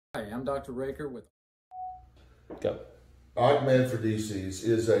I'm Dr. Raker with... Go. ACMED for DCs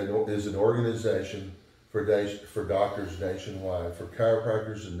is an organization for doctors nationwide, for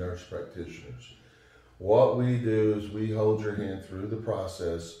chiropractors and nurse practitioners. What we do is we hold your hand through the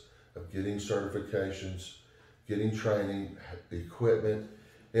process of getting certifications, getting training, equipment,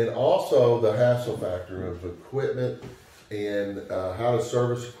 and also the hassle factor of equipment and how to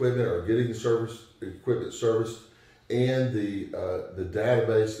service equipment or getting equipment serviced, and the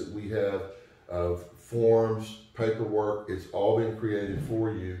database that we have of forms, paperwork. It's all been created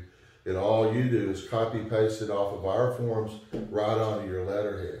for you, and all you do is copy paste it off of our forms right onto your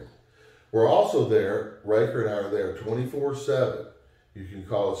letterhead. We're also there, Raker and I are there 24/7. You can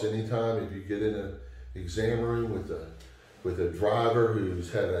call us anytime if you get in an exam room with a driver who's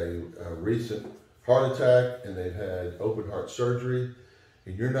had a recent heart attack and they've had open heart surgery,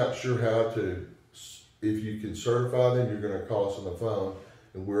 and you're not sure if you can certify them. You're going to call us on the phone,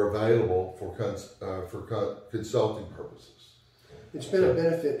 and we're available for consulting purposes. It's been a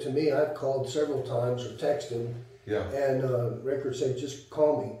benefit to me. I've called several times or texted, and Raker said, just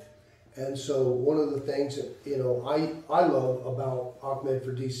call me. And so one of the things that I love about ACMED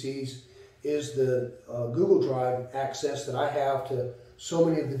for DCs is the Google Drive access that I have to so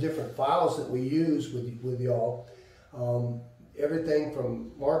many of the different files that we use with y'all. Everything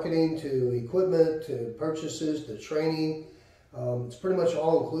from marketing to equipment to purchases to training. It's pretty much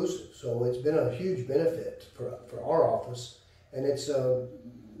all inclusive. So it's been a huge benefit for our office, and it's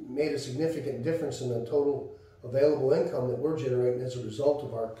made a significant difference in the total available income that we're generating as a result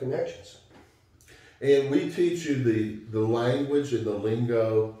of our connections. And we teach you the language and the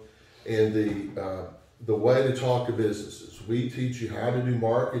lingo and the way to talk to businesses. We teach you how to do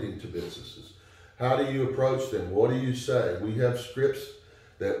marketing to businesses. How do you approach them? What do you say? We have scripts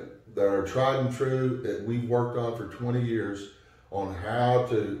that are tried and true that we've worked on for 20 years on how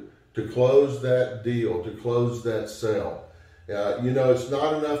to close that deal, to close that sale. It's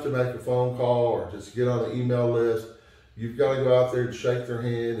not enough to make a phone call or just get on the email list. You've got to go out there and shake their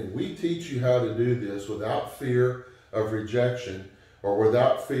hand, and we teach you how to do this without fear of rejection or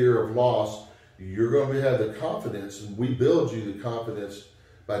without fear of loss. You're going to have the confidence, and we build you the confidence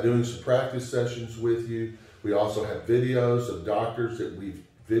by doing some practice sessions with you. We also have videos of doctors that we've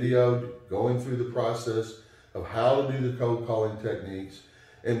videoed going through the process of how to do the cold calling techniques.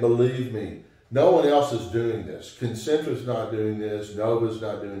 And believe me, no one else is doing this. Concentra's not doing this. Nova's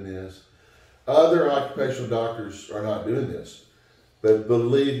not doing this. Other occupational doctors are not doing this. But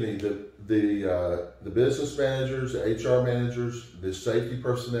believe me, the business managers, the HR managers, the safety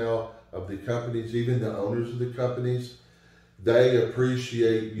personnel of the companies, even the owners of the companies, they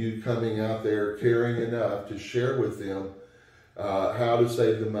appreciate you coming out there caring enough to share with them how to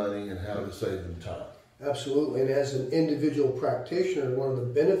save them money and how to save them time. Absolutely, and as an individual practitioner, one of the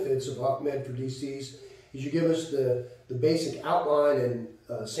benefits of ACMED for DCs is you give us the basic outline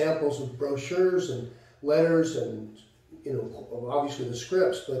and samples of brochures and letters and, obviously the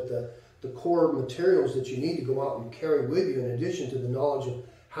scripts, but the core materials that you need to go out and carry with you, in addition to the knowledge of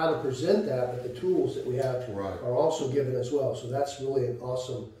how to present that, but the tools that we have are also given as well. So that's really an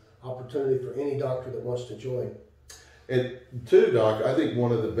awesome opportunity for any doctor that wants to join. And too, Doc, I think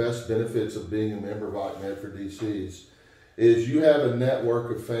one of the best benefits of being a member of ACMED for DCs is you have a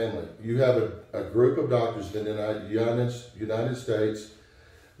network of family. You have a group of doctors in the United States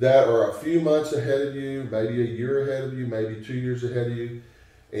that are a few months ahead of you, maybe a year ahead of you, maybe 2 years ahead of you.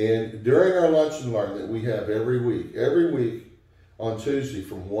 And during our lunch and learn that we have every week on Tuesday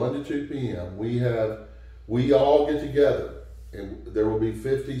from 1 to 2 p.m., we all get together. And there will be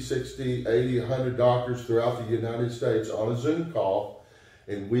 50, 60, 80, 100 doctors throughout the United States on a Zoom call,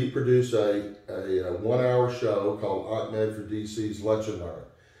 and we produce a 1-hour show called ACMED for DC's Lunch and Learn.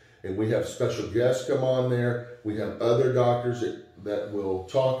 And we have special guests come on there. We have other doctors that will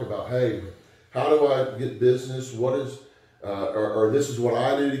talk about, hey, how do I get business? What is, or this is what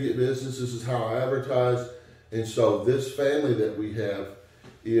I do to get business. This is how I advertise. And so this family that we have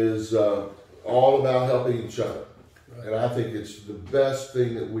is all about helping each other. And I think it's the best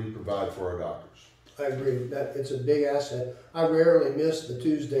thing that we provide for our doctors. I agree. That it's a big asset. I rarely miss the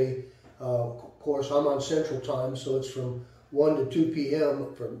Tuesday course. I'm on Central Time, so it's from 1 to 2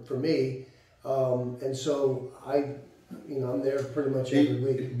 p.m. for me. And so I'm there pretty much every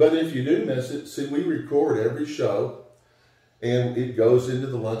week. But if you do miss it, see, we record every show, and it goes into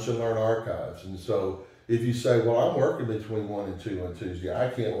the Lunch and Learn archives. And so if you say, well, I'm working between 1 and 2 on Tuesday, I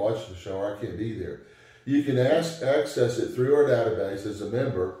can't watch the show, or I can't be there, you can access it through our database as a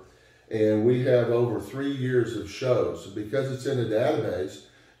member, and we have over 3 years of shows. Because it's in a database,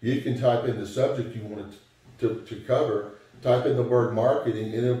 you can type in the subject you want to cover, type in the word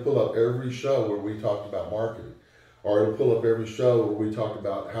marketing, and it'll pull up every show where we talked about marketing. Or it'll pull up every show where we talk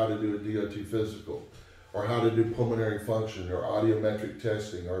about how to do a DOT physical, or how to do pulmonary function, or audiometric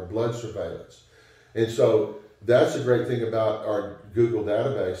testing, or blood surveillance. And so that's the great thing about our Google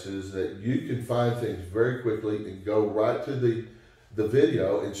database, is that you can find things very quickly and go right to the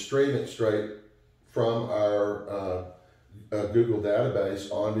video and stream it straight from our Google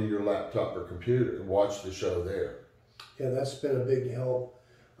database onto your laptop or computer and watch the show there. Yeah, that's been a big help.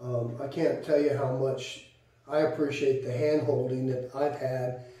 I can't tell you how much I appreciate the hand-holding that I've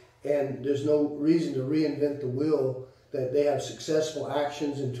had, and there's no reason to reinvent the wheel, that they have successful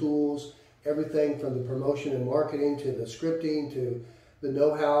actions and tools, everything from the promotion and marketing to the scripting to the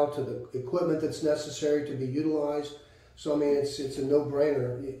know-how to the equipment that's necessary to be utilized. So I mean, it's a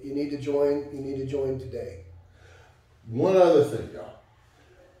no-brainer. You need to join. You need to join today. One other thing, y'all.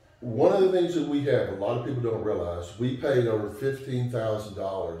 One of the things that we have, a lot of people don't realize, we paid over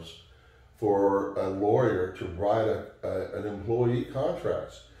 $15,000 for a lawyer to write an employee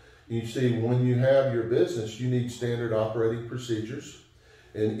contracts. You see, when you have your business, you need standard operating procedures,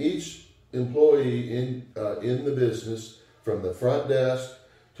 and each employee in the business, from the front desk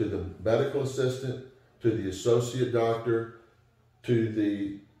to the medical assistant to the associate doctor to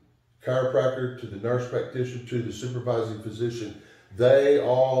the chiropractor to the nurse practitioner to the supervising physician, they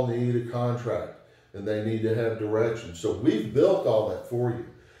all need a contract and they need to have direction. So we've built all that for you.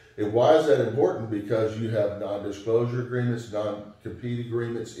 And why is that important? Because you have non-disclosure agreements, non-compete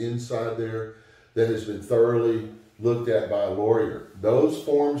agreements inside there that has been thoroughly looked at by a lawyer. Those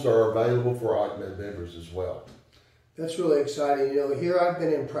forms are available for ACMED members as well. That's really exciting. You know, here I've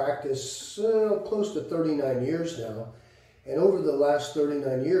been in practice close to 39 years now. And over the last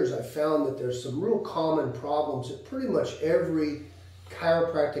 39 years, I've found that there's some real common problems that pretty much every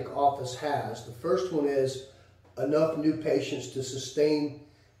chiropractic office has. The first one is enough new patients to sustain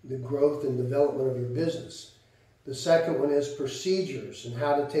the growth and development of your business. The second one is procedures and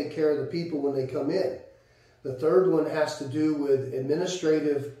how to take care of the people when they come in. The third one has to do with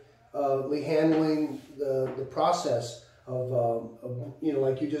administratively handling the process of, you know,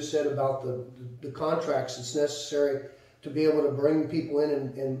 like you just said about the contracts that's necessary to be able to bring people in.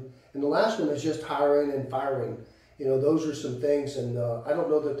 And the last one is just hiring and firing. You know, those are some things, and I don't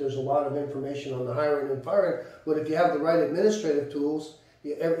know that there's a lot of information on the hiring and firing, but if you have the right administrative tools,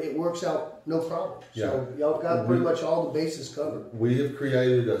 it works out no problem. Yeah. So y'all got pretty much all the bases covered. We have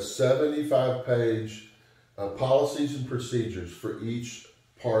created a 75-page policies and procedures for each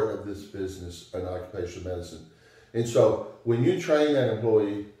part of this business in occupational medicine. And so when you train that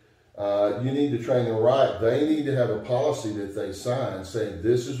employee, you need to train them right. They need to have a policy that they sign saying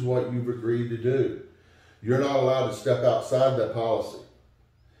this is what you've agreed to do. You're not allowed to step outside that policy.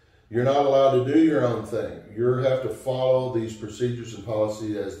 You're not allowed to do your own thing. You have to follow these procedures and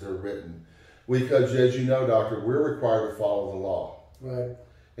policies as they're written. Because as you know, doctor, we're required to follow the law. Right.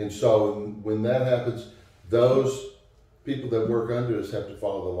 And so when that happens, those people that work under us have to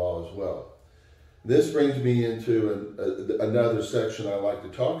follow the law as well. This brings me into another section I like to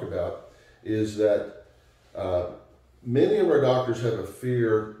talk about, is that many of our doctors have a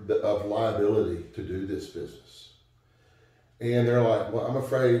fear of liability to do this business. And they're like, well, I'm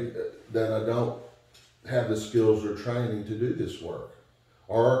afraid that I don't have the skills or training to do this work.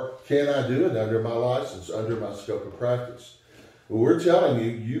 Or can I do it under my license, under my scope of practice? Well, we're telling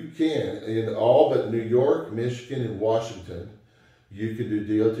you, you can. In all but New York, Michigan, and Washington, you can do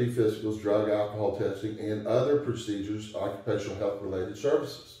DOT physicals, drug, alcohol testing, and other procedures, occupational health related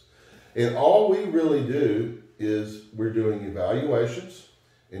services. And all we really do is we're doing evaluations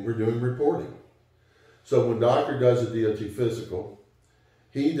and we're doing reporting. So when doctor does a DOT physical,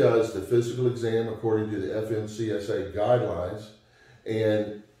 he does the physical exam according to the FMCSA guidelines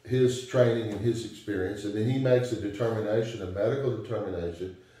and his training and his experience, and then he makes a determination, a medical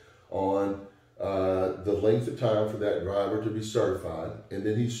determination on the length of time for that driver to be certified, and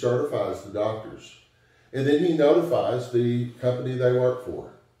then he certifies the doctors. And then he notifies the company they work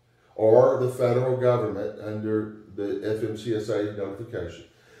for, or the federal government under the FMCSA notification.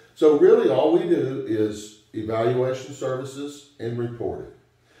 So really all we do is evaluation services and reporting.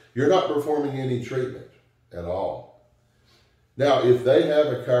 You're not performing any treatment at all. Now, if they have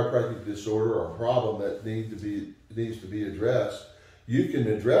a chiropractic disorder or a problem that needs to be addressed, you can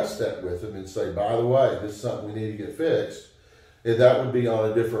address that with them and say, by the way, this is something we need to get fixed. And that would be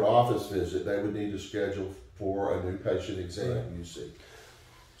on a different office visit. They would need to schedule for a new patient exam, you see.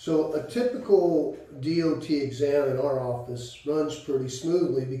 So a typical DOT exam in our office runs pretty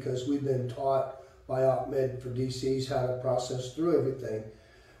smoothly because we've been taught by ACMED for DCs how to process through everything.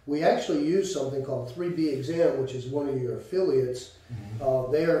 We actually use something called 3B Exam, which is one of your affiliates.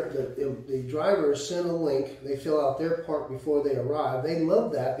 The driver is sent a link. They fill out their part before they arrive. They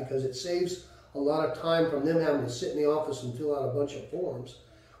love that because it saves a lot of time from them having to sit in the office and fill out a bunch of forms.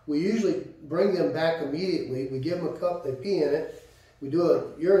 We usually bring them back immediately. We give them a cup, they pee in it. We do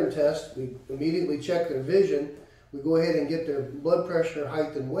a urine test. We immediately check their vision. We go ahead and get their blood pressure,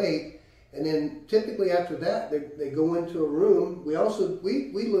 height, and weight. And then typically after that, they go into a room. We also,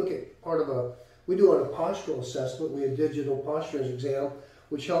 we look at we do a postural assessment. We have a digital posture exam,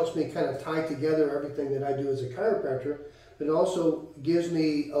 which helps me kind of tie together everything that I do as a chiropractor. But it also gives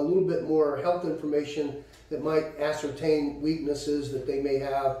me a little bit more health information that might ascertain weaknesses that they may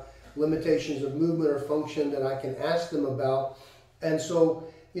have, limitations of movement or function that I can ask them about. And so,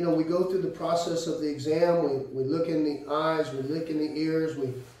 you know, we go through the process of the exam. We look in the eyes, we look in the ears,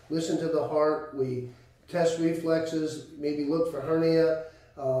 we listen to the heart, we test reflexes, maybe look for hernia.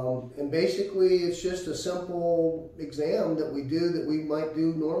 And basically, it's just a simple exam that we do that we might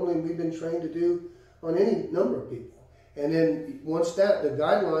do normally, and we've been trained to do on any number of people. And then once that, the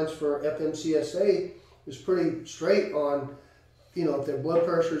guidelines for FMCSA is pretty straight on, you know, if their blood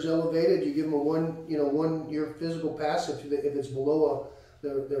pressure is elevated, you give them a 1 year physical pass. If it's below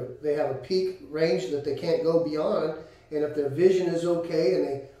they have a peak range that they can't go beyond. And if their vision is okay and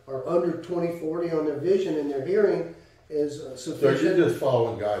they are under 20/40 on their vision and their hearing is sufficient. So you're just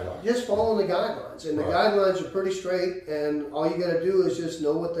following guidelines. Just following the guidelines. And the guidelines are pretty straight, and all you got to do is just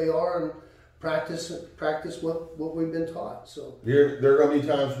know what they are and practice what we've been taught. So there are going to be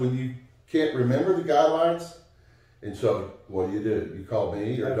times when you can't remember the guidelines, and so what do? You call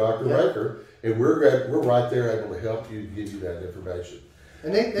me or Dr. Raker, and we're right there able to help you, give you that information.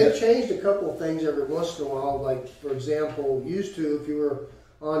 And they've changed a couple of things every once in a while. Like, for example, used to, if you were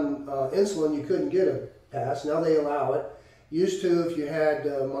on insulin, you couldn't get a pass. Now they allow it. Used to, if you had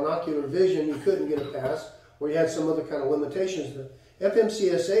monocular vision, you couldn't get a pass, or you had some other kind of limitations. The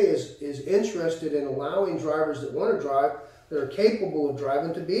FMCSA is interested in allowing drivers that want to drive, that are capable of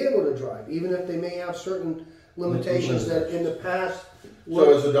driving, to be able to drive, even if they may have certain limitations that in the past.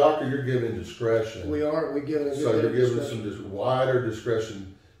 So as a doctor, you're given discretion. We give it. So you're given some just wider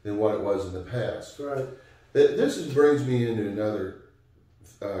discretion than what it was in the past. Right. This brings me into another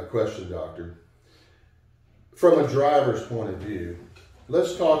question, doctor. From a driver's point of view,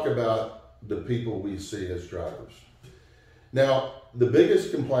 let's talk about the people we see as drivers. Now, the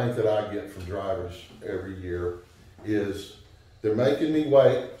biggest complaint that I get from drivers every year is they're making me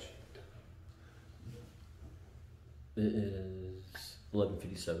wait. It is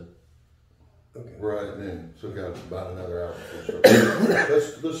 11:57. Okay. Right at noon, so we've got about another hour before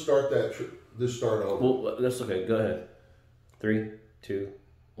let's start that. Let's start over. Well, that's okay. Go ahead. 3, 2,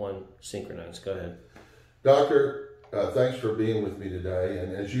 1. Synchronize. Go ahead. Doctor, thanks for being with me today.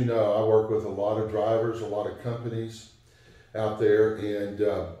 And as you know, I work with a lot of drivers, a lot of companies out there, and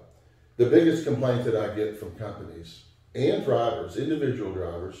the biggest complaint that I get from companies and drivers, individual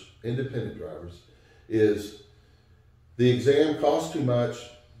drivers, independent drivers, is the exam costs too much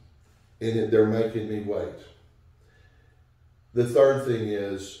and they're making me wait. The third thing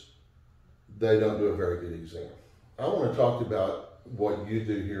is they don't do a very good exam. I want to talk about what you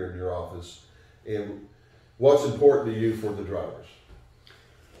do here in your office and what's important to you for the drivers.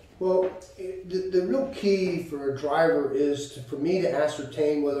 Well, the real key for a driver is for me to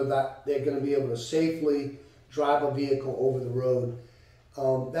ascertain whether that they're going to be able to safely drive a vehicle over the road.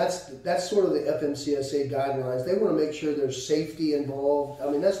 That's sort of the FMCSA guidelines. They want to make sure there's safety involved. I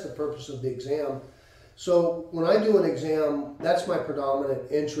mean, that's the purpose of the exam. So when I do an exam, that's my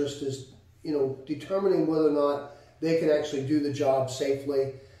predominant interest, is, you know, determining whether or not they can actually do the job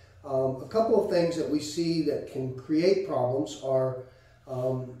safely. A couple of things that we see that can create problems are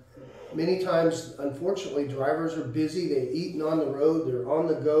many times, unfortunately, drivers are busy. They're eating on the road. They're on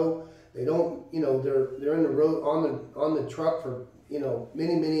the go. They don't, you know, they're in the road on the truck for, you know,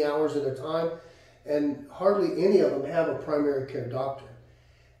 many hours at a time, and hardly any of them have a primary care doctor.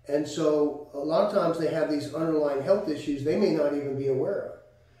 And so a lot of times they have these underlying health issues they may not even be aware of.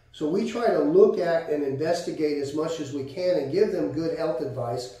 So we try to look at and investigate as much as we can and give them good health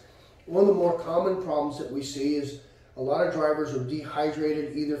advice. One of the more common problems that we see is a lot of drivers are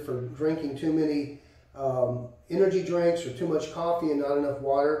dehydrated, either from drinking too many energy drinks or too much coffee and not enough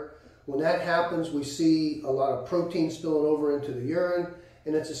water. When that happens, we see a lot of protein spilling over into the urine,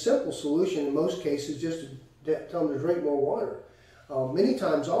 and it's a simple solution in most cases, just to tell them to drink more water. Many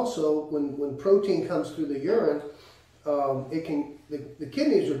times also, when protein comes through the urine, the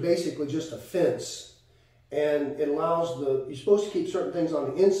kidneys are basically just a fence, and it allows you're supposed to keep certain things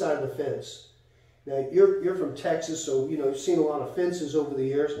on the inside of the fence. Now, you're from Texas, so, you know, you've seen a lot of fences over the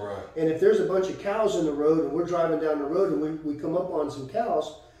years. Right. And if there's a bunch of cows in the road and we're driving down the road and we come up on some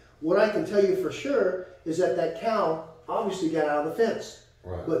cows, what I can tell you for sure is that cow obviously got out of the fence.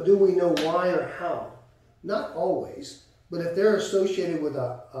 Right. But do we know why or how? Not always. But if they're associated with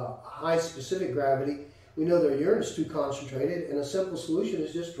a high specific gravity, we know their urine is too concentrated, and a simple solution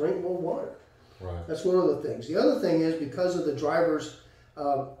is just drink more water. Right. That's one of the things. The other thing is, because of the driver's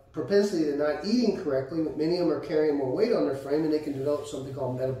propensity to not eating correctly, many of them are carrying more weight on their frame, and they can develop something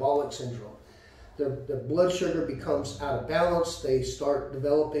called metabolic syndrome. Their blood sugar becomes out of balance. They start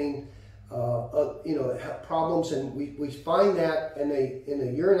developing problems, and we find that in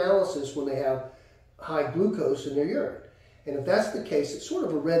the urinalysis when they have high glucose in their urine. And if that's the case, it's sort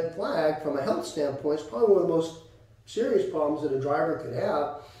of a red flag from a health standpoint. It's probably one of the most serious problems that a driver could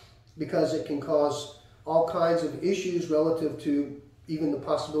have, because it can cause all kinds of issues relative to even the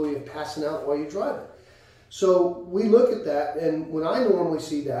possibility of passing out while you're driving. So we look at that, and when I normally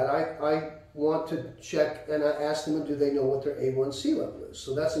see that, I want to check, and I ask them, do they know what their A1C level is?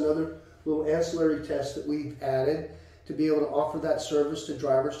 So that's another little ancillary test that we've added to be able to offer that service to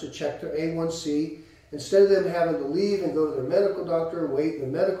drivers to check their A1C. Instead of them having to leave and go to their medical doctor and wait in the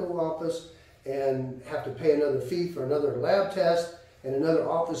medical office and have to pay another fee for another lab test and another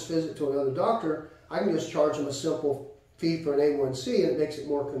office visit to another doctor, I can just charge them a simple fee for an A1C, and it makes it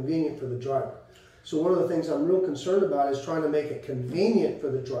more convenient for the driver. So one of the things I'm real concerned about is trying to make it convenient for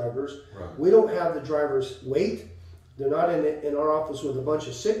the drivers. Right. We don't have the drivers wait. They're not in our office with a bunch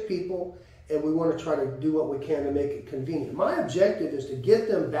of sick people, and we want to try to do what we can to make it convenient. My objective is to get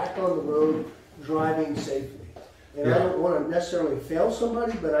them back on the road driving safely. And I don't want to necessarily fail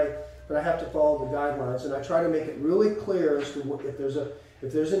somebody, but I have to follow the guidelines, and I try to make it really clear as to what, if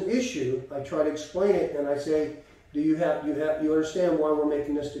there's an issue, I try to explain it, and I say, do you understand why we're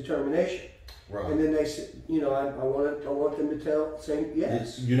making this determination? Right. And then they say, I want them to say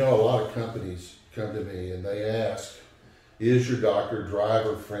yes. You know, a lot of companies come to me and they ask, is your doctor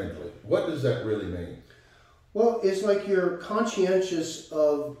driver friendly? What does that really mean? Well, it's like you're conscientious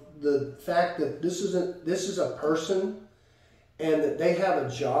of the fact that this is a person, and that they have a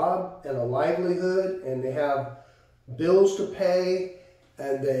job and a livelihood, and they have bills to pay,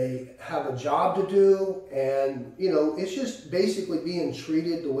 and they have a job to do, and it's just basically being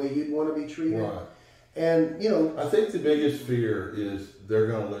treated the way you'd want to be treated. Right. And I think the biggest fear is they're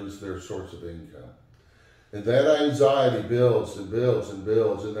going to lose their source of income, and that anxiety builds and builds and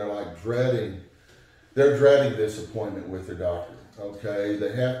builds, and they're like dreading this appointment with their doctor. Okay,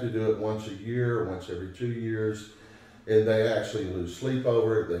 they have to do it once a year, once every 2 years, and they actually lose sleep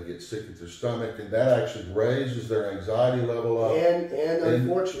over it. They get sick at their stomach, and that actually raises their anxiety level up. And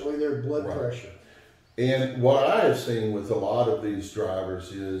unfortunately, their blood pressure. And what I have seen with a lot of these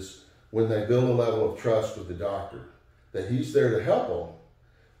drivers is when they build a level of trust with the doctor, that he's there to help them,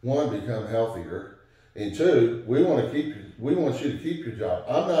 one, become healthier, and two, we want you to keep your job.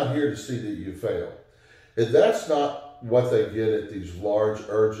 I'm not here to see that you fail. If that's not what they get at these large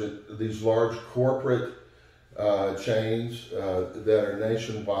corporate chains that are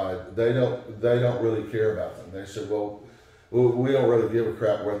nationwide, they don't really care about them. They say, well, we don't really give a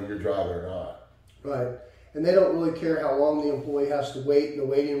crap whether you're driving or not. Right, and they don't really care how long the employee has to wait in the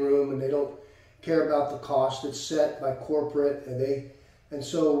waiting room, and they don't care about the cost that's set by corporate, and they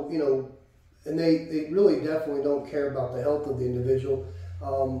really definitely don't care about the health of the individual.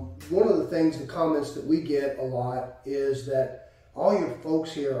 One of the things, the comments that we get a lot is that all your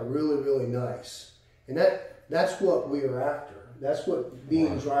folks here are really, really nice. And that's what we are after. That's what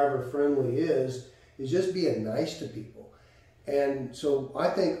being driver friendly is just being nice to people. And so I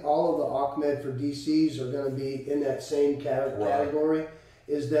think all of the ACMED for DCs are going to be in that same category,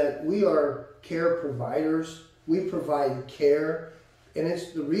 is that we are care providers. We provide care. And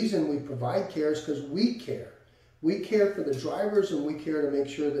it's the reason we provide care is because we care. We care for the drivers, and we care to make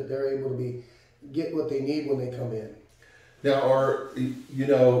sure that they're able to get what they need when they come in. Now,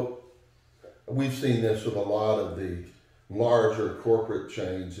 we've seen this with a lot of the larger corporate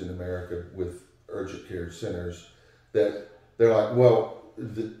chains in America with urgent care centers, that they're like, well,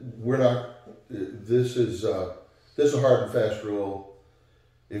 this is a hard and fast rule.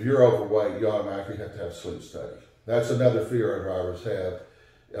 If you're overweight, you automatically have to have a sleep study. That's another fear our drivers have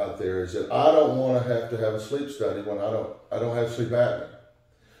out there, is that I don't want to have a sleep study when I don't have sleep apnea.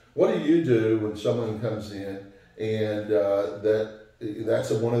 What do you do when someone comes in and that's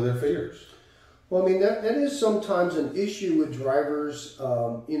one of their fears? Well, I mean, that is sometimes an issue with drivers.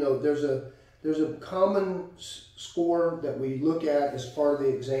 There's a common score that we look at as part of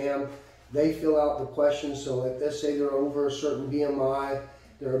the exam. They fill out the questions. So let's say they're over a certain BMI,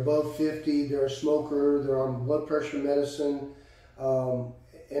 they're above 50, they're a smoker, they're on blood pressure medicine.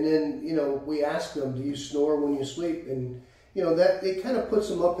 And then, you know, we ask them, do you snore when you sleep? And, you know, that it kind of puts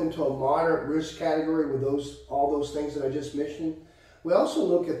them up into a moderate risk category with all those things that I just mentioned. We also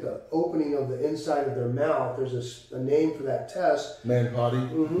look at the opening of the inside of their mouth. There's a name for that test. Man potty.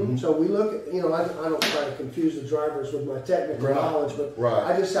 Mm-hmm. So we look at, you know, I don't try to confuse the drivers with my technical knowledge, but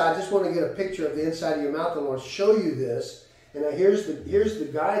I just want to get a picture of the inside of your mouth. And I want to show you this. And now here's the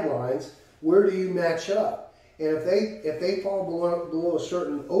guidelines. Where do you match up? And if they fall below a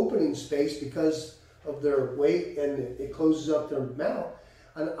certain opening space because of their weight and it closes up their mouth,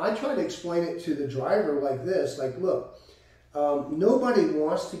 and I try to explain it to the driver like this, like, look, nobody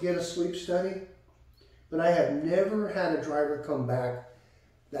wants to get a sleep study, but I have never had a driver come back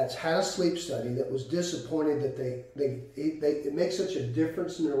that's had a sleep study that was disappointed that it makes such a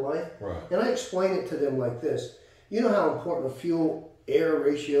difference in their life. Right. And I explain it to them like this. You know how important a fuel-air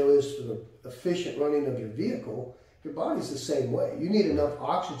ratio is for the efficient running of your vehicle? Your body's the same way. You need enough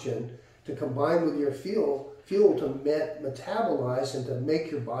oxygen to combine with your fuel to metabolize and to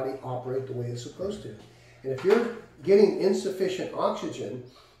make your body operate the way it's supposed to. And if you're getting insufficient oxygen,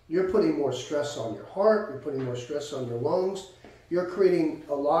 you're putting more stress on your heart, you're putting more stress on your lungs, you're creating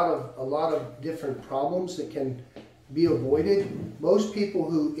a lot of different problems that can be avoided. Most people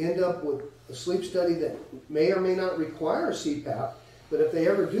who end up with a sleep study that may or may not require a CPAP, but if they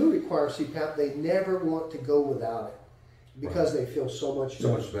ever do require CPAP, they never want to go without it because they feel so much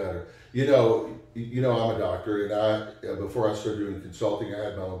better. You know, I'm a doctor, and before I started doing consulting, I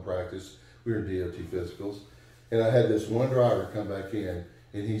had my own practice. We were in DOT physicals, and I had this one driver come back in,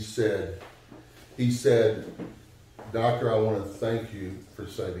 and he said, "Doctor, I want to thank you for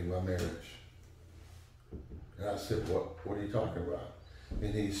saving my marriage." And I said, "What are you talking about?"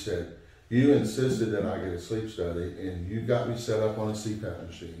 And he said, "You insisted that I get a sleep study, and you got me set up on a CPAP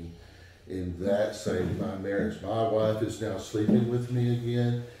machine, and that saved my marriage. My wife is now sleeping with me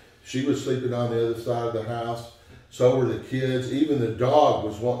again. She was sleeping on the other side of the house. So were the kids. Even the dog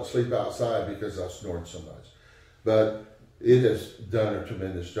was wanting to sleep outside because I snored so much. But it has done a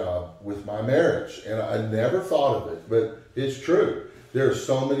tremendous job with my marriage." And I never thought of it, but it's true. There are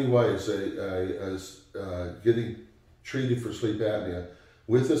so many ways getting treated for sleep apnea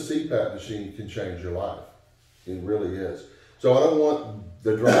with a CPAP machine can change your life. It really is. So I don't want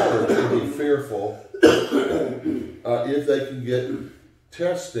the driver to be fearful if they can get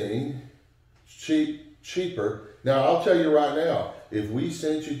testing cheaper. Now, I'll tell you right now, if we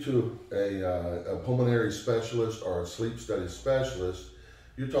sent you to a pulmonary specialist or a sleep study specialist,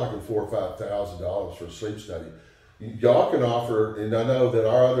 you're talking $4,000 or $5,000 for a sleep study. Y'all can offer, and I know that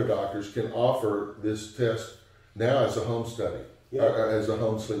our other doctors can offer this test now as a home study. Yeah. As a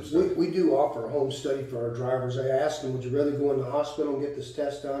home sleep study. We do offer a home study for our drivers. I ask them, would you rather go in the hospital and get this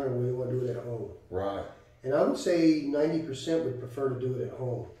test done, or would you want to do it at home? Right. And I would say 90% would prefer to do it at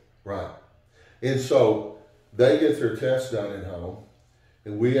home. Right. And so they get their test done at home,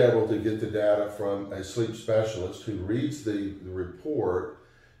 and we're able to get the data from a sleep specialist who reads the report,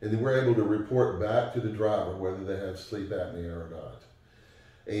 and then we're able to report back to the driver whether they have sleep apnea or not.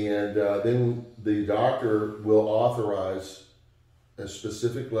 And then the doctor will authorize a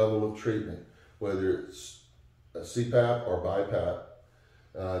specific level of treatment, whether it's a CPAP or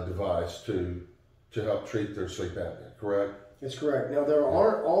BiPAP device to help treat their sleep apnea, correct? That's correct. Now there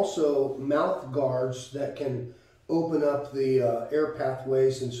are also mouth guards that can open up the air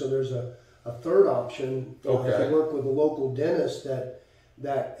pathways, and so there's a third option. If you work with a local dentist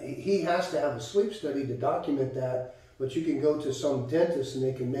that he has to have a sleep study to document that, but you can go to some dentist and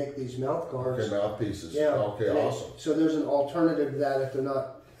they can make these mouth guards. Okay, mouthpieces. Yeah. Okay, awesome. So there's an alternative to that if they're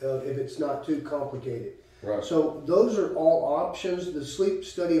not, if it's not too complicated. Right. So those are all options. The sleep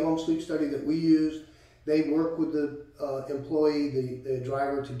study, home sleep study that we use, they work with the employee, the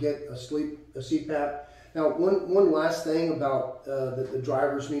driver, to get a CPAP. Now, one last thing about that the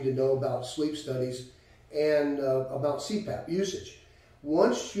drivers need to know about sleep studies and about CPAP usage.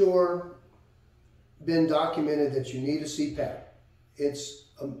 Once you're been documented that you need a CPAP, it's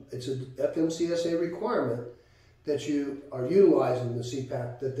an FMCSA requirement that you are utilizing the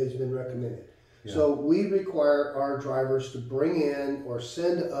CPAP that has been recommended. Yeah. So we require our drivers to bring in or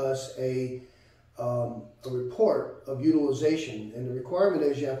send us a report of utilization, and the requirement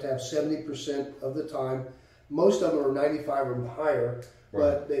is you have to have 70% of the time. Most of them are 95 or higher,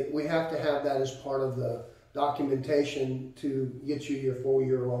 right. But we have to have that as part of the documentation to get you your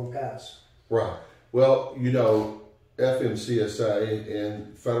 4-year-long pass. Right. Well, you know, FMCSA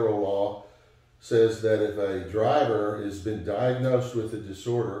and federal law says that if a driver has been diagnosed with a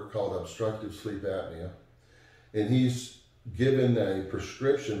disorder called obstructive sleep apnea, and he's given a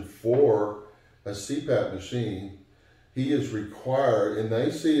prescription for a CPAP machine, he is required, and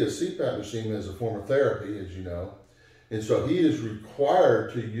they see a CPAP machine as a form of therapy, as you know, and so he is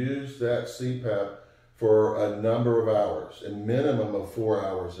required to use that CPAP for a number of hours, a minimum of 4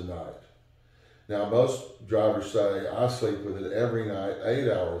 hours a night. Now, most drivers say, I sleep with it every night,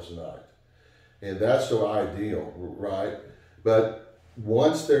 8 hours a night. And that's the ideal, right? But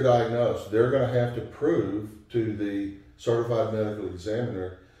once they're diagnosed, they're going to have to prove to the certified medical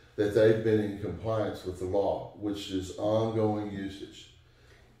examiner that they've been in compliance with the law, which is ongoing usage,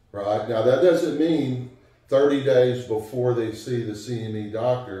 right? Now, that doesn't mean 30 days before they see the CME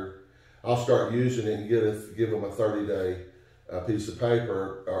doctor, I'll start using it and give them a 30-day piece of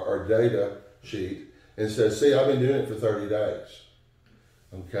paper or data sheet and say, see, I've been doing it for 30 days,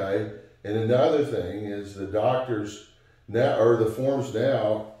 okay? And another thing is the doctors now, or the forms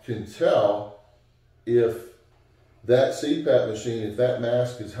now, can tell if that CPAP machine, if that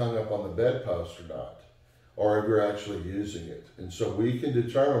mask is hung up on the bedpost or not, or if you're actually using it. And so we can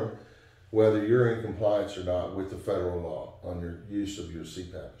determine whether you're in compliance or not with the federal law on your use of your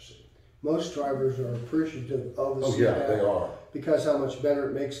CPAP machine. Most drivers are appreciative of the CPAP. Yeah, they are. Because how much better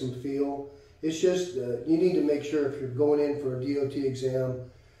it makes them feel. It's just, you need to make sure if you're going in for a DOT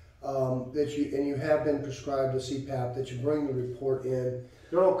exam, that you have been prescribed a CPAP, that you bring the report in.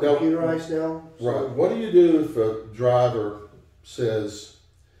 They're all computerized now. So. Right. What do you do if a driver says,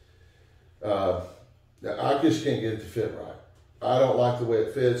 I just can't get it to fit right? I don't like the way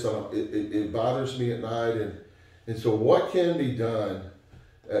it fits. It bothers me at night. And so what can be done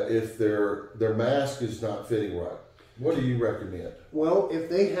if their mask is not fitting right? What do you recommend? Well, if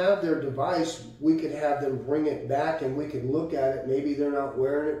they have their device, we could have them bring it back and we can look at it. Maybe they're not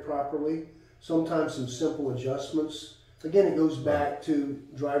wearing it properly. Sometimes some simple adjustments. Again, it goes back to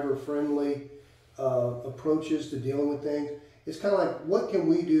driver-friendly approaches to dealing with things. It's kind of like, what can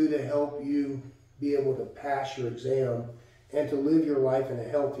we do to help you be able to pass your exam and to live your life in a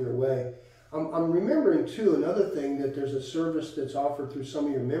healthier way? I'm remembering, too, another thing, that there's a service that's offered through some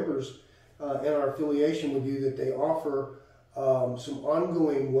of your members in our affiliation with you, that they offer some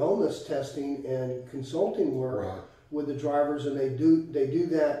ongoing wellness testing and consulting work with the drivers, and they do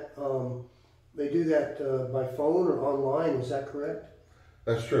that by phone or online. Is that correct?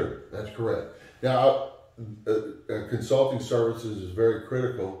 That's true. That's correct. Now, consulting services is very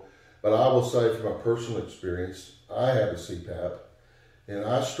critical, but I will say from my personal experience, I have a CPAP, and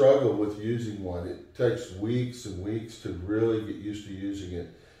I struggle with using one. It takes weeks and weeks to really get used to using it.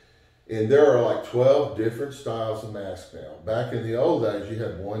 And there are like 12 different styles of masks now. Back in the old days, you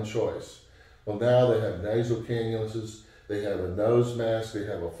had one choice. Well, now they have nasal cannulas, they have a nose mask, they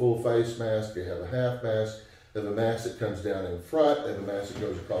have a full face mask, they have a half mask, they have a mask that comes down in front, they have a mask that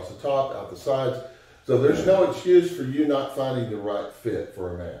goes across the top, out the sides. So there's no excuse for you not finding the right fit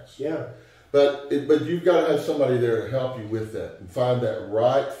for a mask. Yeah. But you've got to have somebody there to help you with that and find that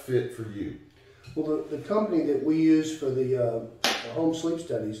right fit for you. Well, the company that we use for the home sleep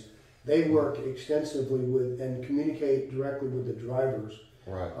studies, they work extensively with and communicate directly with the drivers,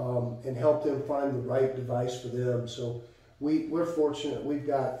 right, and help them find the right device for them. So we're fortunate. We've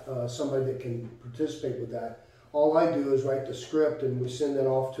got somebody that can participate with that. All I do is write the script, and we send that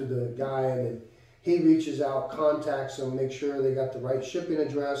off to the guy, and then he reaches out, contacts them, make sure they got the right shipping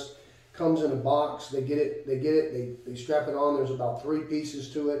address. Comes in a box. They get it. They strap it on. There's about 3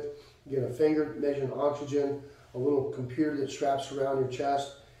 pieces to it. You get a finger measuring oxygen, a little computer that straps around your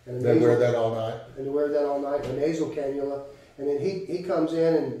chest. And they wear that all night. And they wear that all night, a nasal cannula. And then he comes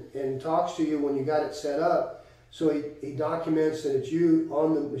in and talks to you when you got it set up. So he documents that it's you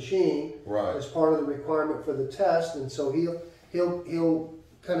on the machine, right, as part of the requirement for the test. And so he'll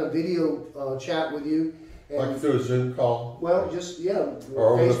kind of video chat with you. Like through a Zoom call? Well, just,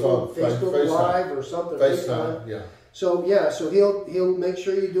 or Facebook, Facebook Live or something. FaceTime, yeah. So, so he'll make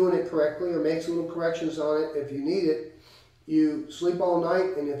sure you're doing it correctly, or make some little corrections on it if you need it. You sleep all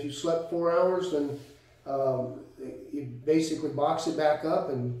night, and if you slept 4 hours, then you basically box it back up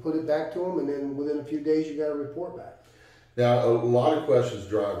and put it back to them, and then within a few days you got a report back. Now, a lot of questions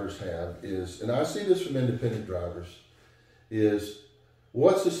drivers have is, and I see this from independent drivers, is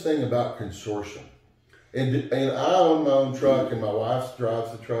what's this thing about consortium? And I own my own truck, and my wife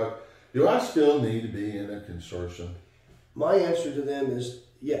drives the truck. Do I still need to be in a consortium? My answer to them is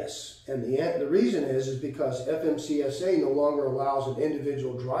yes. And the reason is because FMCSA no longer allows an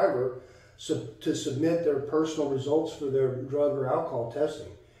individual driver to submit their personal results for their drug or alcohol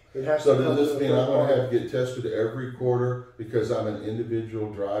testing. It has so does this mean I'm going to have to get tested every quarter because I'm an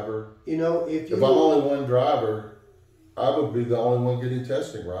individual driver? You know, if I'm only one driver, I would be the only one getting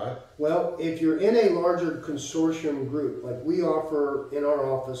testing, right? Well, if you're in a larger consortium group, like we offer in our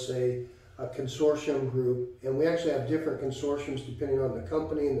office a consortium group, and we actually have different consortiums depending on the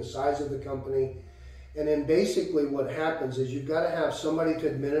company and the size of the company. And then basically what happens is you've got to have somebody to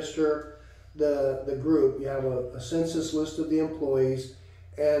administer the group. You have a census list of the employees,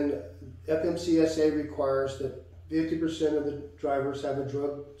 and FMCSA requires that 50% of the drivers have a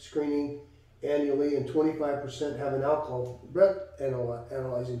drug screening annually and 25% have an alcohol breath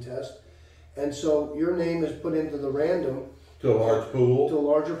analyzing test. And so your name is put into the random. To a large pool? To a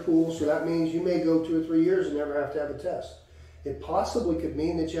larger pool, so that means you may go 2 or 3 years and never have to have a test. It possibly could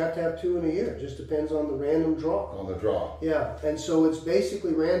mean that you have to have 2 in a year. It just depends on the random draw. On the draw. Yeah, and so it's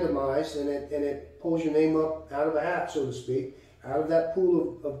basically randomized, and it pulls your name up out of a hat, so to speak, out of that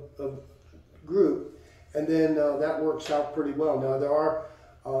pool of group, and then that works out pretty well. Now there are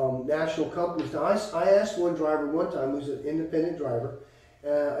national companies. Now I asked one driver one time, who's an independent driver,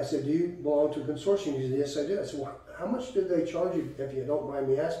 I said, "Do you belong to a consortium?" He said, "Yes, I do." I said, "Well, how much do they charge you, if you don't mind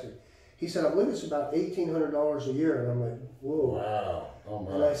me asking?" He said, "I believe it's about $1,800 a year." And I'm like, "Whoa!" Wow! Oh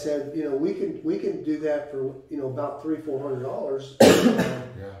my! And I said, "You know, we can do that for about $300-400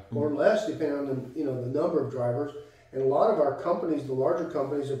 or less, depending on the the number of drivers." And a lot of our companies, the larger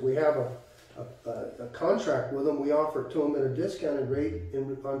companies, if we have a contract with them, we offer it to them at a discounted rate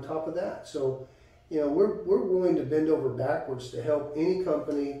on top of that. So, we're willing to bend over backwards to help any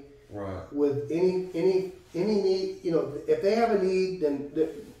company with any need. If they have a need, then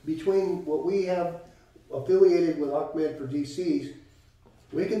between what we have affiliated with Ahmed for DCs,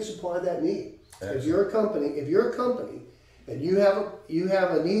 we can supply that need. Excellent. If you're a company, and you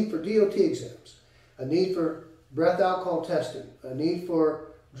have a need for DOT exams, a need for breath alcohol testing, a need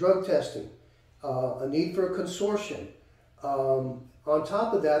for drug testing, a need for a consortium. On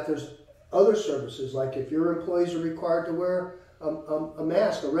top of that, there's other services, like if your employees are required to wear a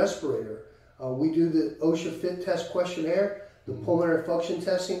mask, a respirator. We do the OSHA fit test questionnaire, the pulmonary function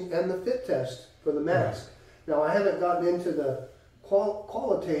testing, and the fit test for the mask. Now, I haven't gotten into the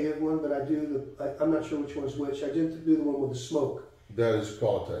qualitative one, but I do I'm not sure which one's which. I did do the one with the smoke. That is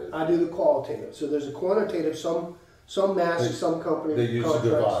qualitative. I do the qualitative. So there's a quantitative, some masks, some companies. They use a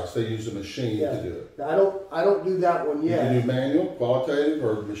device. They use a machine to do it. Now, I don't do that one yet. You can do manual, qualitative,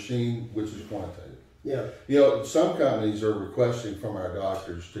 or machine, which is quantitative. Yeah. Some companies are requesting from our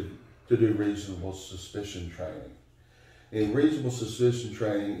doctors to do reasonable suspicion training. And reasonable suspicion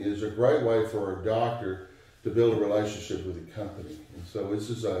training is a great way for a doctor to build a relationship with the company. And so this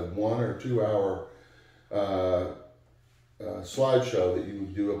is a 1 or 2 hour slideshow that you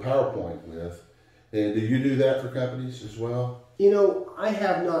do a PowerPoint with. And do you do that for companies as well? I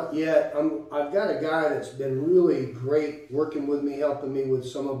have not yet. I've got a guy that's been really great working with me, helping me with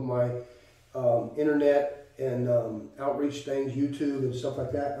some of my internet and outreach things, YouTube and stuff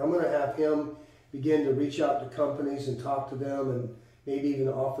like that. I'm going to have him begin to reach out to companies and talk to them, and maybe even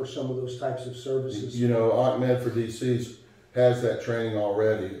offer some of those types of services. Ahmed for DCs has that training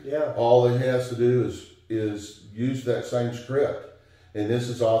already. Yeah. All he has to do is use that same script. And this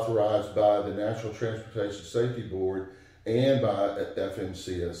is authorized by the National Transportation Safety Board and by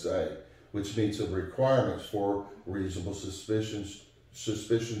FMCSA, which meets the requirements for reasonable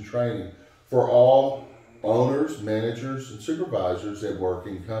suspicion training for all owners, managers, and supervisors that work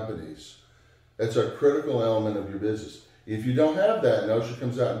in companies. That's a critical element of your business. If you don't have that, and OSHA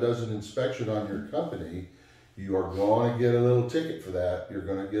comes out and does an inspection on your company, you are going to get a little ticket for that. You're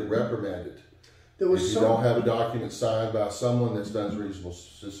going to get reprimanded. If you don't have a document signed by someone that's done reasonable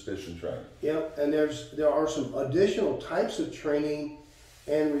suspicion training. Yeah, and there are some additional types of training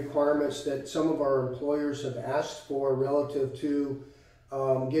and requirements that some of our employers have asked for relative to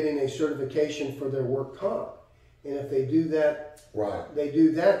getting a certification for their work comp. And if they do that,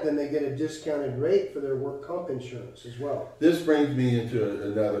 then they get a discounted rate for their work comp insurance as well. This brings me into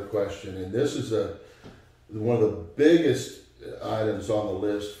another question, and this is one of the biggest items on the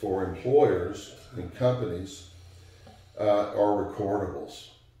list for employers and companies are recordables.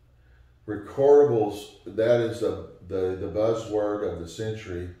 Recordables, that is the buzzword of the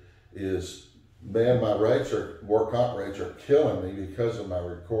century, is, man, my work comp rates are killing me because of my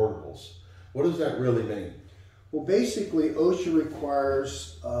recordables. What does that really mean? Well, basically, OSHA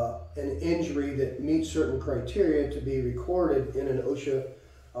requires an injury that meets certain criteria to be recorded in an OSHA,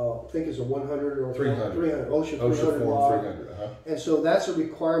 I think it's a 100 or 300 OSHA 300 log. 300, And so that's a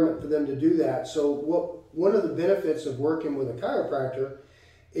requirement for them to do that. So one of the benefits of working with a chiropractor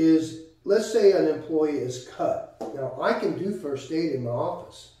is, let's say an employee is cut. Now, I can do first aid in my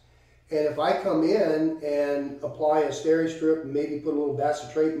office. And if I come in and apply a steri strip and maybe put a little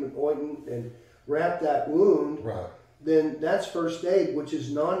bacitrate ointment and wrap that wound, then that's first aid, which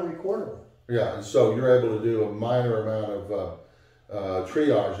is non-recordable. Yeah, and so you're able to do a minor amount of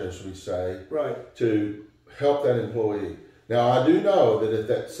triage, as we say, right, to help that employee. Now, I do know that if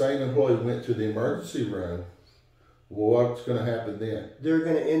that same employee went to the emergency room, what's going to happen then? They're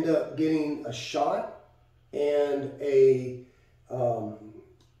going to end up getting a shot and a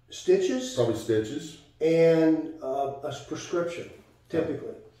stitches. Probably stitches. And a prescription,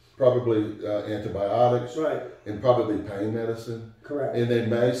 typically. Probably antibiotics. Right. And probably pain medicine. Correct. And they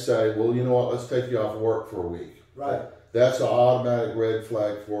may say, well, you know what, let's take you off work for a week. Right. That's an automatic red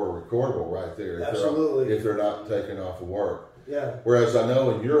flag for a recordable right there. Absolutely. If they're not taken off of work. Yeah. Whereas I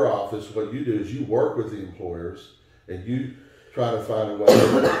know in your office, what you do is you work with the employers and you try to find a way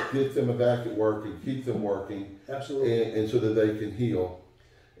to get them back at work and keep them working. Absolutely. And so that they can heal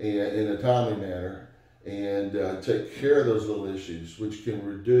in a timely manner and take care of those little issues, which can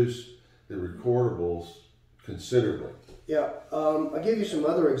reduce the recordables considerably. Yeah. I'll give you some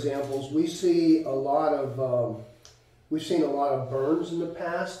other examples. We see a lot of, we've seen a lot of burns in the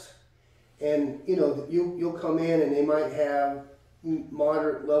past. And, you know, you'll come in and they might have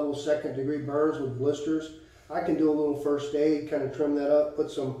moderate level second degree burns with blisters. I can do a little first aid, kind of trim that up,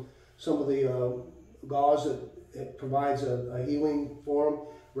 put some of the gauze that it provides a healing for them,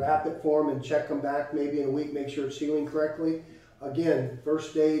 wrap it for them and check them back maybe in a week, make sure it's healing correctly. Again,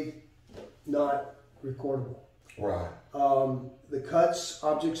 first aid, not recordable. Right. The cuts,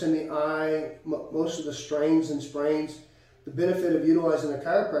 objects in the eye, most of the strains and sprains, the benefit of utilizing a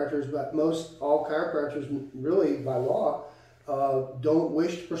chiropractor is that all chiropractors really by law don't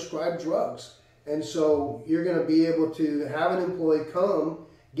wish to prescribe drugs. And so you're going to be able to have an employee come,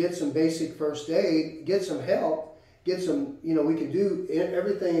 get some basic first aid, get some help, get some, you know, we can do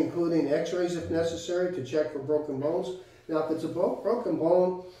everything including x-rays if necessary to check for broken bones. Now if it's a broken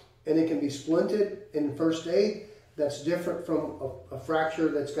bone and it can be splinted in first aid, that's different from a fracture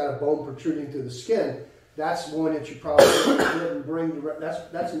that's got a bone protruding through the skin. That's one that you probably wouldn't bring.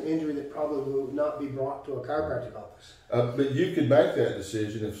 That's an injury that probably would not be brought to a chiropractic office. But you could make that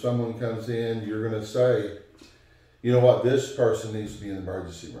decision if someone comes in. You're going to say, you know what, this person needs to be in the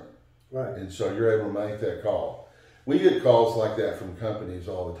emergency room, right? And so you're able to make that call. We get calls like that from companies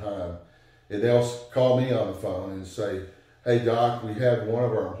all the time, and they'll call me on the phone and say, "Hey doc, we had one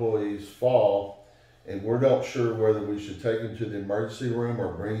of our employees fall, and we're not sure whether we should take him to the emergency room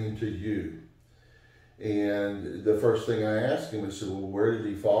or bring him to you." And the first thing I asked him, I said, well, where did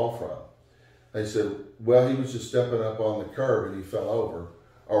he fall from? They said, well, he was just stepping up on the curb and he fell over.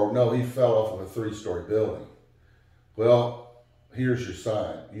 Or no, he fell off of a 3-story building. Well, here's your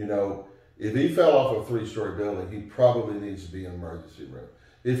sign. You know, if he fell off a 3-story building, he probably needs to be in an emergency room.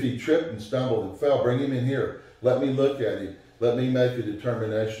 If he tripped and stumbled and fell, bring him in here. Let me look at him. Let me make a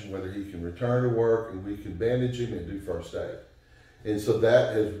determination whether he can return to work and we can bandage him and do first aid. And so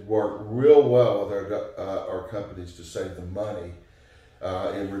that has worked real well with our companies to save them money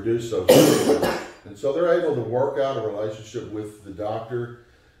and reduce those costs. And so they're able to work out a relationship with the doctor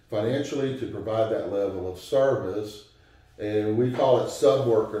financially to provide that level of service. And we call it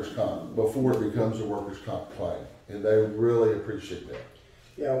sub-workers' comp before it becomes a workers' comp claim. And they really appreciate that.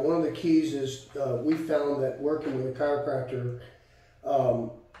 Yeah, one of the keys is we found that working with a chiropractor,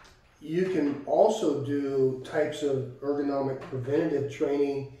 you can also do types of ergonomic preventative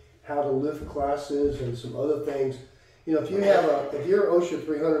training, how to lift classes and some other things. You know, if your OSHA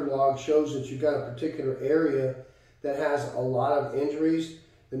 300 log shows that you've got a particular area that has a lot of injuries,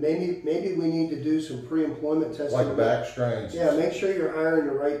 then maybe we need to do some pre-employment testing. Like back strains. Yeah, make sure you're hiring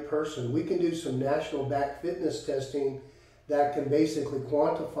the right person. We can do some national back fitness testing that can basically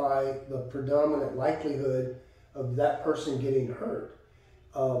quantify the predominant likelihood of that person getting hurt.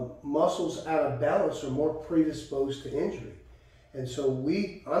 Muscles out of balance are more predisposed to injury. And so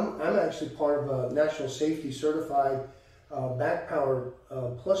I'm actually part of a national safety certified back power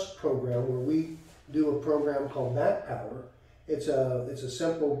plus program where we do a program called back power. It's a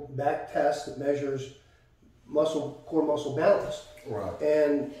simple back test that measures core muscle balance. Right.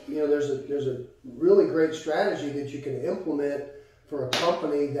 And you know there's a really great strategy that you can implement for a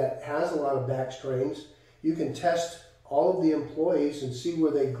company that has a lot of back strains. You can test all of the employees and see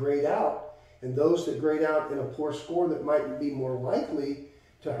where they grade out, and those that grade out in a poor score that might be more likely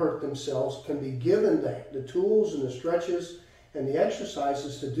to hurt themselves can be given the tools and the stretches and the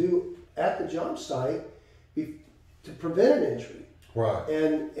exercises to do at the job site to prevent an injury. Right.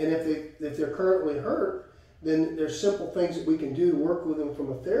 And if they're currently hurt, then there's simple things that we can do to work with them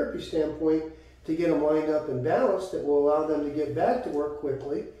from a therapy standpoint to get them lined up and balanced that will allow them to get back to work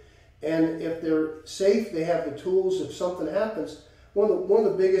quickly. And if they're safe, they have the tools. If something happens, One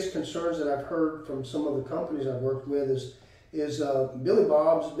of the biggest concerns that I've heard from some of the companies I've worked with is Billy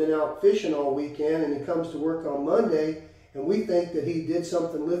Bob's been out fishing all weekend and he comes to work on Monday and we think that he did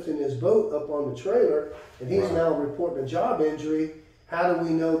something lifting his boat up on the trailer and he's now reporting a job injury. How do we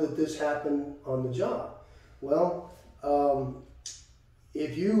know that this happened on the job? Well,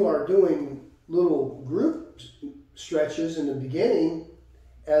 if you are doing little group stretches in the beginning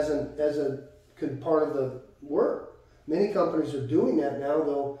as a part of the work, many companies are doing that now.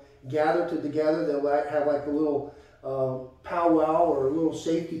 They'll gather together, they'll have like a little powwow or a little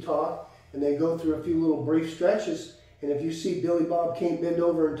safety talk, and they go through a few little brief stretches. And if you see Billy Bob can't bend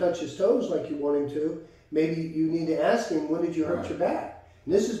over and touch his toes like you want him to, maybe you need to ask him, when did you hurt your back?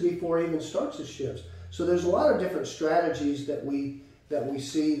 And this is before he even starts his shifts. So there's a lot of different strategies that we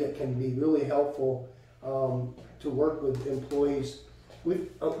see that can be really helpful to work with employees.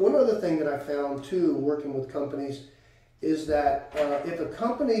 One other thing that I found too, working with companies, is that if a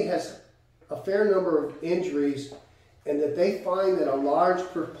company has a fair number of injuries and that they find that a large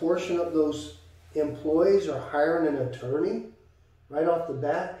proportion of those employees are hiring an attorney right off the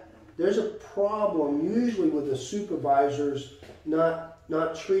bat, there's a problem usually with the supervisors not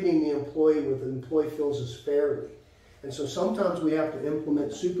treating the employee what the employee feels is fairly. And so sometimes we have to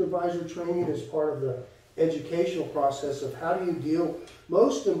implement supervisor training as part of the educational process of how do you deal.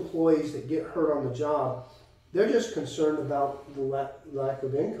 Most employees that get hurt on the job, they're just concerned about the lack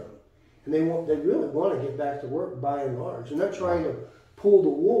of income. And they really want to get back to work by and large. They're not trying to pull the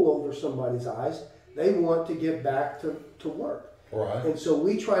wool over somebody's eyes. They want to get back to work. Right. And so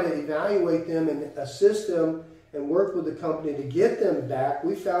we try to evaluate them and assist them and work with the company to get them back.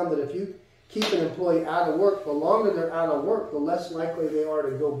 We found that if you keep an employee out of work, the longer they're out of work, the less likely they are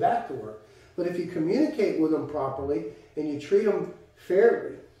to go back to work. But if you communicate with them properly and you treat them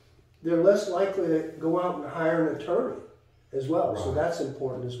fairly, they're less likely to go out and hire an attorney as well. Right. So that's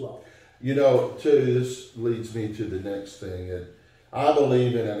important as well. You know, too, this leads me to the next thing. And I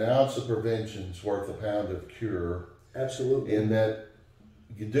believe in an ounce of prevention is worth a pound of cure. Absolutely. In that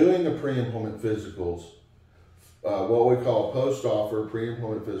you're doing the pre-employment physicals, what we call post-offer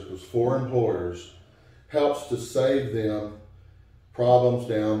pre-employment physicals for employers, helps to save them problems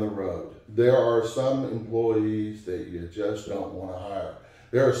down the road. There are some employees that you just don't want to hire.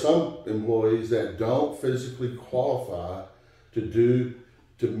 There are some employees that don't physically qualify to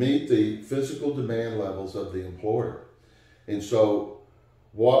meet the physical demand levels of the employer. And so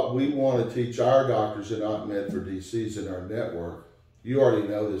what we want to teach our doctors in OCMED for DCs in our network, you already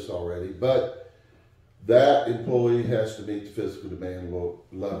know this already, but that employee has to meet the physical demand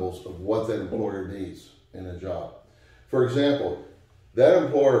levels of what that employer needs in a job. For example, that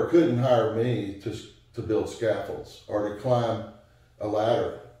employer couldn't hire me to build scaffolds or to climb a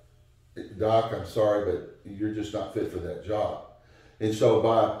ladder. Doc, I'm sorry, but you're just not fit for that job. And so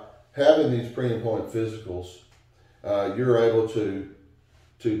by having these pre-employment physicals, you're able to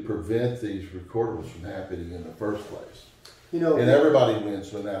prevent these recordables from happening in the first place. You know, and everybody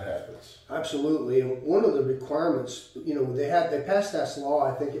wins when that happens. Absolutely. And one of the requirements, you know, they passed that law,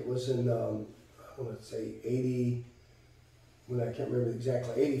 I think it was in, I want to say 80, when I can't remember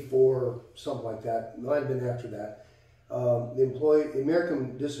exactly, 84 or something like that. It might have been after that. The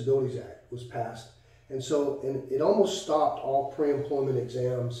American Disabilities Act was passed. And so it almost stopped all pre-employment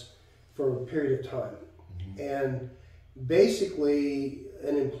exams for a period of time. Mm-hmm. And basically,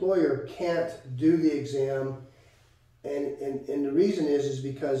 an employer can't do the exam, and the reason is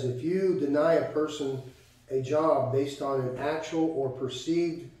because if you deny a person a job based on an actual or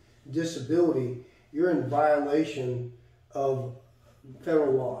perceived disability, you're in violation of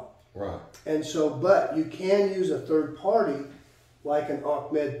federal law. Right. And so, but you can use a third party, like an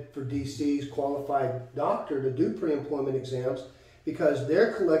OCMED for DC's qualified doctor, to do pre-employment exams because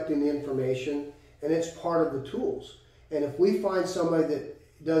they're collecting the information and it's part of the tools. And if we find somebody that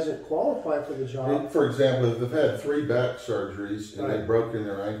doesn't qualify for the job. For example, if they've had 3 back surgeries and they've broken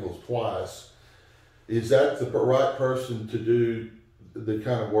their ankles twice, is that the right person to do the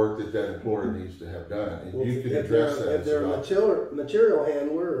kind of work that employer needs to have done? And well, you can address that. If they're a material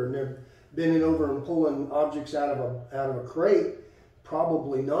handler and they're bending over and pulling objects out of a crate,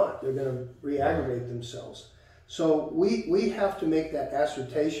 probably not. They're going to re-aggravate themselves. So we have to make that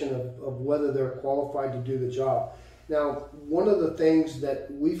assertion of whether they're qualified to do the job. Now, one of the things that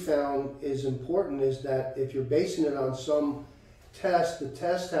we found is important is that if you're basing it on some test, the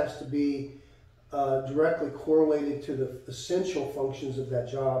test has to be directly correlated to the essential functions of that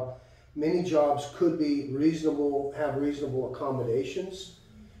job. Many jobs could be reasonable, have reasonable accommodations,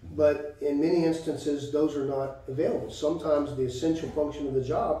 but in many instances, those are not available. Sometimes the essential function of the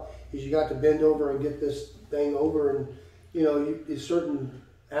job is you got to bend over and get this thing over and is certain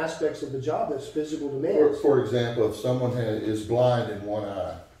aspects of the job that's physical demands. For example, if someone is blind in one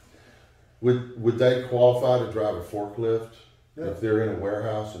eye, would they qualify to drive a forklift? Yeah. If they're in a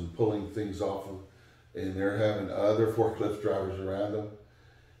warehouse and pulling things off of, and they're having other forklift drivers around them?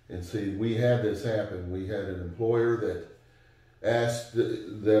 And see, we had this happen. We had an employer that asked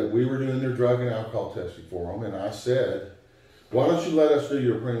that we were doing their drug and alcohol testing for them, and I said, why don't you let us do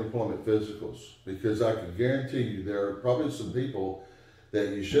your pre-employment physicals? Because I can guarantee you there are probably some people that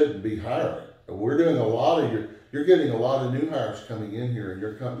you shouldn't be hiring. We're doing a lot of you're getting a lot of new hires coming in here, and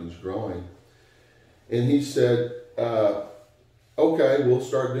your company's growing. And he said, okay, we'll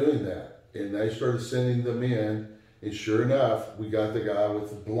start doing that. And they started sending them in, and sure enough, we got the guy with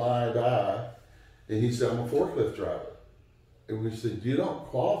the blind eye, and he said, I'm a forklift driver. And we said, you don't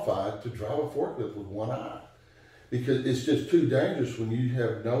qualify to drive a forklift with one eye, because it's just too dangerous when you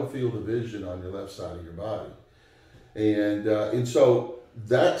have no field of vision on your left side of your body. And so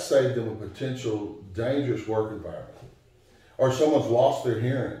that saved them a potential dangerous work environment. Or someone's lost their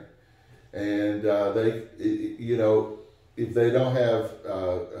hearing, and if they don't have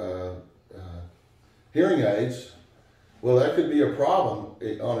hearing aids, well, that could be a problem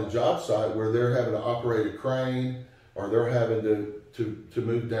on a job site where they're having to operate a crane, or they're having to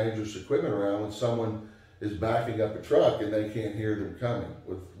move dangerous equipment around when someone is backing up a truck and they can't hear them coming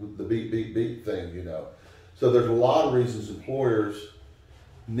with the beep, beep, beep thing, So there's a lot of reasons employers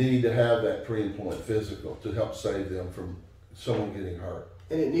need to have that pre-employment physical to help save them from someone getting hurt.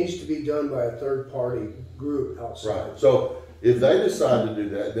 And it needs to be done by a third-party group outside. Right. So if they decide to do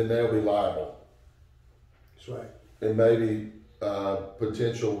that, then they'll be liable. That's right. And maybe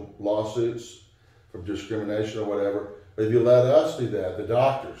potential lawsuits from discrimination or whatever. But if you let us do that, the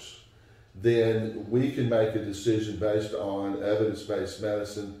doctors, then we can make a decision based on evidence-based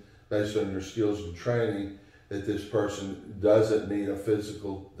medicine, based on your skills and training, that this person doesn't meet a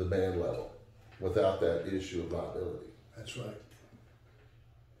physical demand level without that issue of liability. That's right.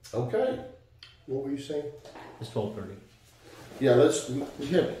 Okay. What were you saying? It's 12:30. Yeah, we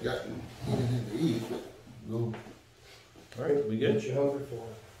haven't gotten anything to eat, but we'll. All right, we good? What you hungry for?